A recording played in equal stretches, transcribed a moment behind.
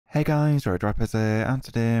Hey guys, R4GE VipeRzZ here, and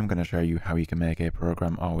today I'm going to show you how you can make a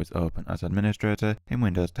program always open as administrator in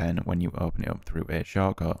Windows 10 when you open it up through a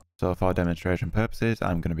shortcut. So for demonstration purposes,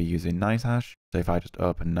 I'm going to be using NiceHash. So if I just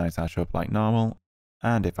open NiceHash up like normal,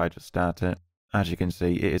 and if I just start it, as you can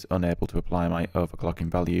see it is unable to apply my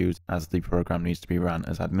overclocking values as the program needs to be ran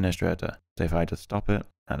as administrator. So if I just stop it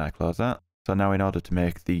and I close that. So now in order to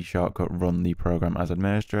make the shortcut run the program as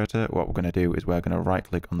administrator, what we're going to do is we're going to right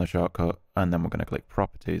click on the shortcut and then we're going to click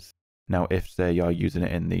properties. Now if say you're using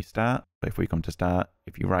it in the start, so if we come to start,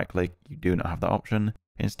 if you right click you do not have that option.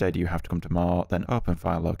 Instead you have to come to more, then open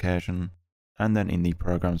file location, and then in the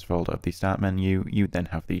programs folder of the start menu you then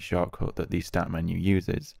have the shortcut that the start menu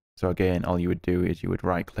uses. So again all you would do is you would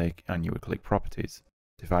right click and you would click properties.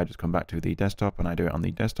 If I just come back to the desktop and I do it on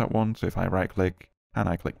the desktop one, so if I right click and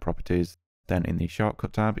I click properties, then in the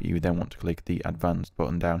shortcut tab, you then want to click the advanced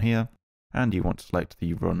button down here, and you want to select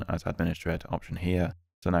the run as administrator option here.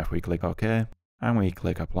 So now if we click OK, and we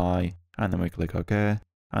click apply, and then we click OK,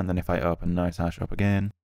 and then if I open NiceHash up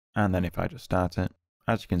again, and then if I just start it,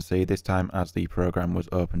 as you can see this time as the program was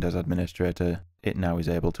opened as administrator, it now is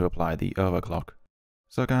able to apply the overclock.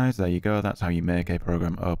 So guys, there you go, that's how you make a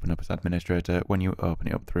program open up as administrator when you open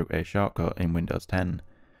it up through a shortcut in Windows 10.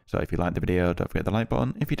 So if you liked the video, don't forget the like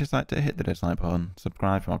button. If you dislike it, hit the dislike button.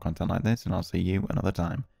 Subscribe for more content like this, and I'll see you another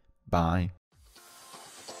time. Bye.